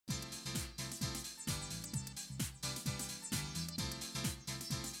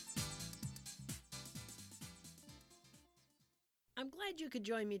I'm glad you could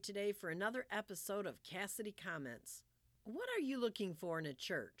join me today for another episode of Cassidy Comments. What are you looking for in a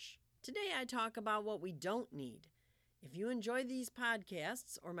church? Today I talk about what we don't need. If you enjoy these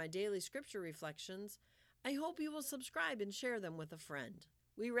podcasts or my daily scripture reflections, I hope you will subscribe and share them with a friend.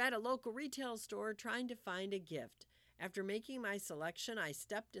 We were at a local retail store trying to find a gift. After making my selection, I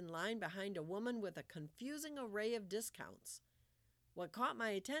stepped in line behind a woman with a confusing array of discounts. What caught my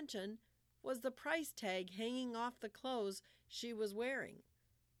attention was the price tag hanging off the clothes she was wearing.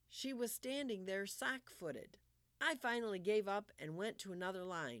 She was standing there sock-footed. I finally gave up and went to another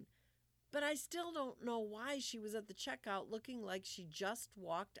line, but I still don't know why she was at the checkout looking like she just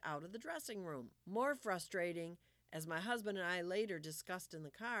walked out of the dressing room. More frustrating, as my husband and I later discussed in the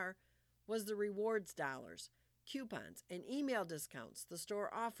car, was the rewards dollars, coupons, and email discounts the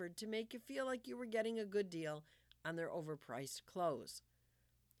store offered to make you feel like you were getting a good deal on their overpriced clothes.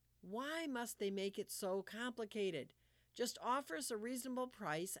 Why must they make it so complicated? Just offer us a reasonable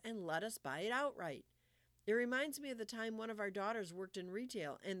price and let us buy it outright. It reminds me of the time one of our daughters worked in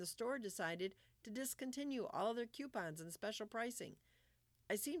retail and the store decided to discontinue all of their coupons and special pricing.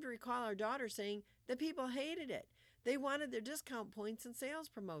 I seem to recall our daughter saying that people hated it. They wanted their discount points and sales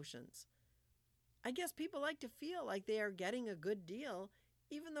promotions. I guess people like to feel like they are getting a good deal,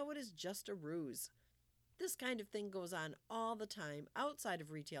 even though it is just a ruse. This kind of thing goes on all the time outside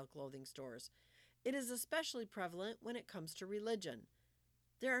of retail clothing stores. It is especially prevalent when it comes to religion.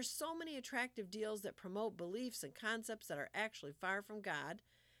 There are so many attractive deals that promote beliefs and concepts that are actually far from God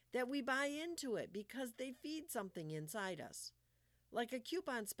that we buy into it because they feed something inside us. Like a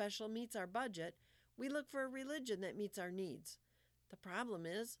coupon special meets our budget, we look for a religion that meets our needs. The problem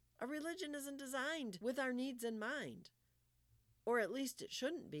is, a religion isn't designed with our needs in mind. Or at least it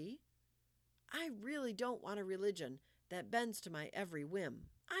shouldn't be. I really don't want a religion that bends to my every whim.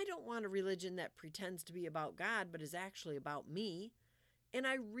 I don't want a religion that pretends to be about God but is actually about me. And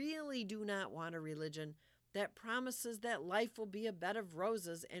I really do not want a religion that promises that life will be a bed of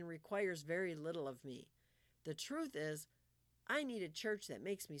roses and requires very little of me. The truth is, I need a church that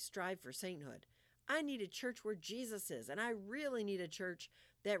makes me strive for sainthood. I need a church where Jesus is, and I really need a church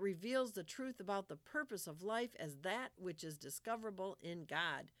that reveals the truth about the purpose of life as that which is discoverable in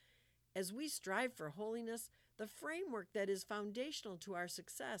God. As we strive for holiness, the framework that is foundational to our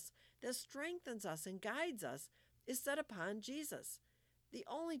success, that strengthens us and guides us, is set upon Jesus. The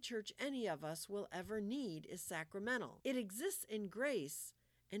only church any of us will ever need is sacramental. It exists in grace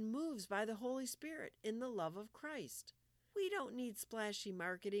and moves by the Holy Spirit in the love of Christ. We don't need splashy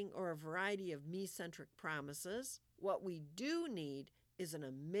marketing or a variety of me-centric promises. What we do need is an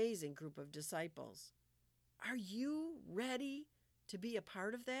amazing group of disciples. Are you ready to be a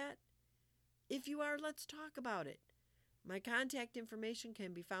part of that? If you are, let's talk about it. My contact information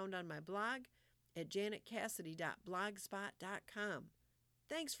can be found on my blog at janetcassidy.blogspot.com.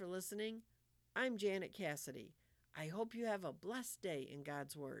 Thanks for listening. I'm Janet Cassidy. I hope you have a blessed day in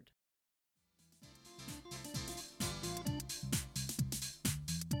God's Word.